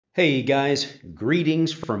Hey guys,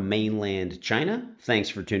 greetings from mainland China. Thanks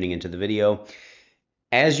for tuning into the video.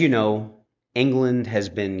 As you know, England has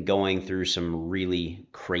been going through some really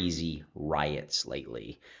crazy riots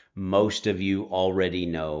lately. Most of you already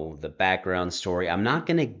know the background story. I'm not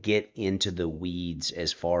going to get into the weeds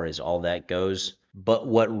as far as all that goes, but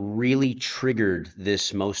what really triggered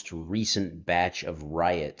this most recent batch of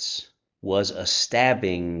riots was a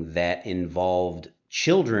stabbing that involved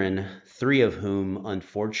children, three of whom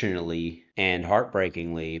unfortunately and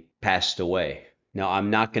heartbreakingly passed away. Now,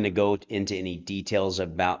 I'm not going to go into any details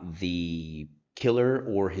about the killer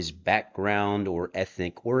or his background or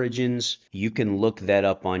ethnic origins. You can look that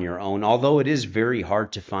up on your own. Although it is very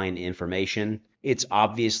hard to find information, it's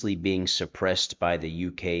obviously being suppressed by the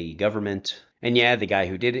UK government. And yeah, the guy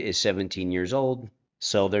who did it is 17 years old.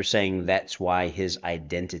 So they're saying that's why his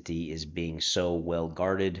identity is being so well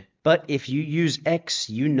guarded. But if you use X,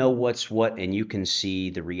 you know what's what, and you can see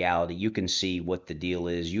the reality. You can see what the deal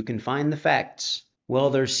is. You can find the facts. Well,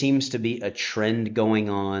 there seems to be a trend going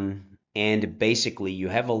on, and basically you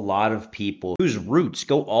have a lot of people whose roots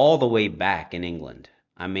go all the way back in England.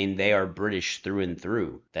 I mean, they are British through and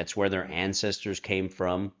through. That's where their ancestors came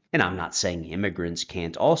from. And I'm not saying immigrants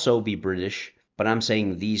can't also be British, but I'm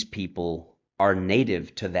saying these people are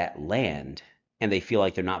native to that land, and they feel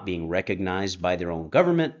like they're not being recognized by their own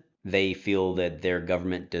government. They feel that their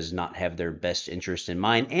government does not have their best interest in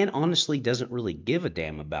mind and honestly doesn't really give a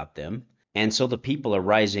damn about them. And so the people are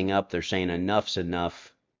rising up. They're saying enough's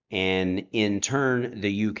enough. And in turn,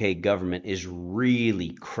 the UK government is really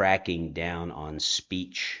cracking down on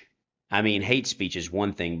speech. I mean, hate speech is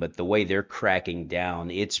one thing, but the way they're cracking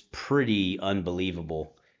down, it's pretty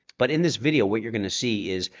unbelievable. But in this video, what you're going to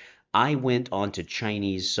see is I went onto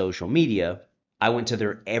Chinese social media. I went to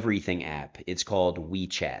their everything app. It's called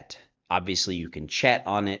WeChat. Obviously, you can chat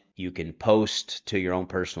on it. You can post to your own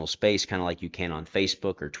personal space, kind of like you can on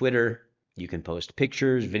Facebook or Twitter. You can post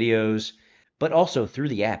pictures, videos, but also through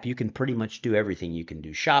the app, you can pretty much do everything. You can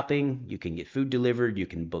do shopping, you can get food delivered, you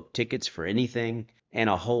can book tickets for anything, and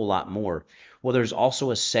a whole lot more. Well, there's also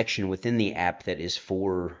a section within the app that is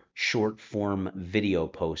for short form video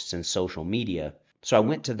posts and social media. So I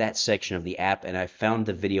went to that section of the app and I found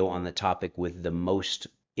the video on the topic with the most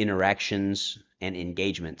interactions and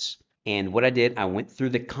engagements. And what I did, I went through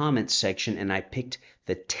the comments section and I picked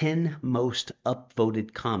the 10 most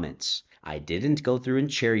upvoted comments. I didn't go through and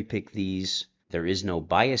cherry pick these. There is no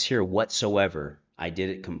bias here whatsoever. I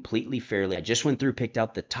did it completely fairly. I just went through, picked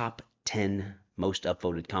out the top 10 most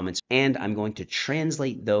upvoted comments, and I'm going to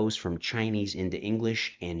translate those from Chinese into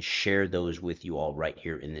English and share those with you all right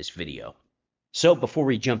here in this video. So before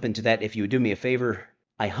we jump into that, if you would do me a favor,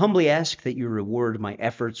 I humbly ask that you reward my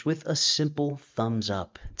efforts with a simple thumbs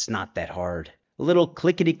up. It's not that hard. A little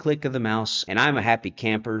clickety-click of the mouse, and I'm a happy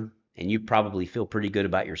camper, and you probably feel pretty good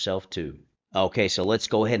about yourself too. Okay, so let's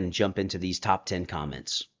go ahead and jump into these top 10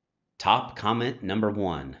 comments. Top comment number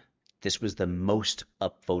 1. This was the most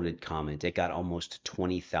upvoted comment. It got almost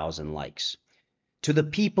 20,000 likes. To the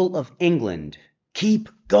people of England, keep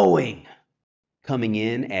going. Coming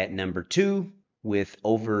in at number 2, with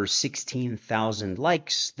over 16,000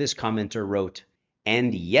 likes, this commenter wrote,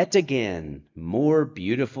 and yet again, more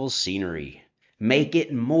beautiful scenery. Make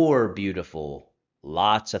it more beautiful.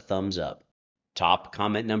 Lots of thumbs up. Top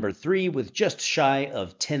comment number 3 with just shy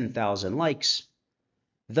of 10,000 likes.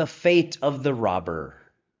 The fate of the robber.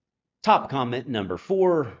 Top comment number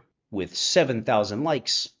 4 with 7,000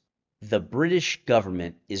 likes. The British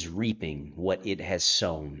government is reaping what it has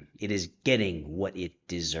sown. It is getting what it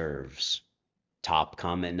deserves. Top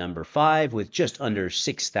comment number 5 with just under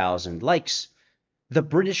 6,000 likes. The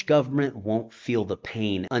British government won't feel the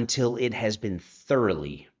pain until it has been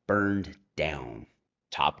thoroughly burned down.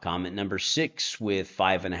 Top comment number 6 with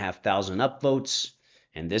 5,500 upvotes.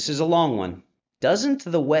 And this is a long one. Doesn't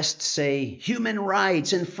the West say human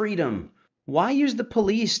rights and freedom? Why use the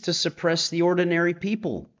police to suppress the ordinary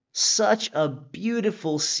people? Such a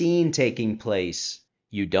beautiful scene taking place.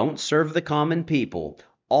 You don't serve the common people.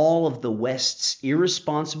 All of the West's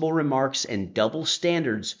irresponsible remarks and double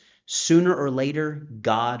standards, sooner or later,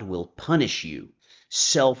 God will punish you.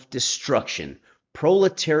 Self-destruction,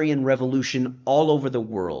 proletarian revolution all over the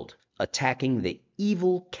world, attacking the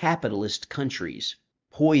evil capitalist countries,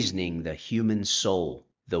 poisoning the human soul.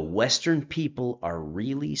 The Western people are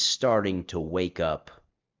really starting to wake up.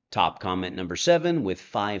 Top comment number 7 with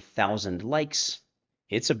 5,000 likes.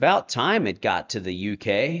 It's about time it got to the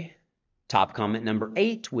UK. Top comment number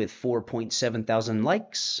 8 with 4.7 thousand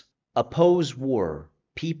likes. Oppose war.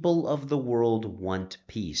 People of the world want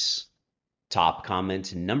peace. Top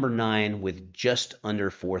comment number 9 with just under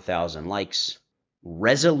 4,000 likes.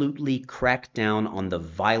 resolutely crack down on the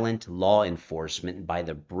violent law enforcement by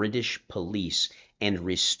the British police and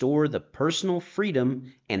restore the personal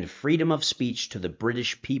freedom and freedom of speech to the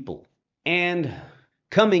British people. And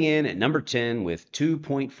coming in at number 10 with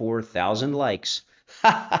 2.4 thousand likes,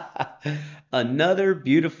 another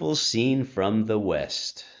beautiful scene from the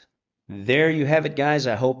West. There you have it, guys.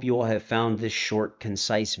 I hope you all have found this short,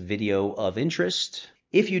 concise video of interest.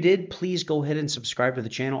 If you did, please go ahead and subscribe to the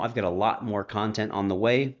channel. I've got a lot more content on the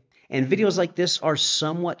way, and videos like this are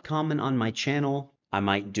somewhat common on my channel. I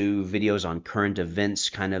might do videos on current events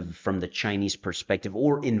kind of from the Chinese perspective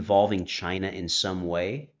or involving China in some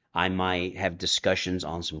way. I might have discussions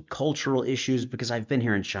on some cultural issues because I've been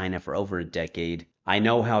here in China for over a decade. I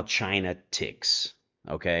know how China ticks,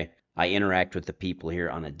 okay? I interact with the people here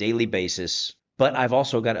on a daily basis, but I've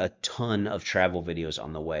also got a ton of travel videos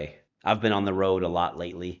on the way. I've been on the road a lot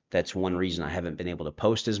lately. That's one reason I haven't been able to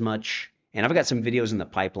post as much. And I've got some videos in the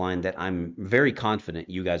pipeline that I'm very confident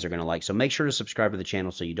you guys are going to like. So make sure to subscribe to the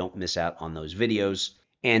channel so you don't miss out on those videos.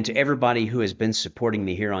 And to everybody who has been supporting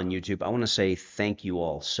me here on YouTube, I want to say thank you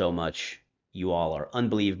all so much. You all are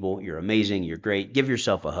unbelievable. You're amazing. You're great. Give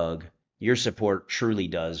yourself a hug. Your support truly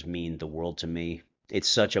does mean the world to me. It's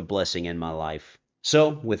such a blessing in my life. So,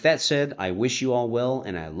 with that said, I wish you all well,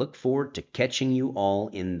 and I look forward to catching you all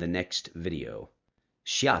in the next video.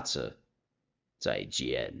 下次再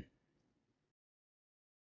见。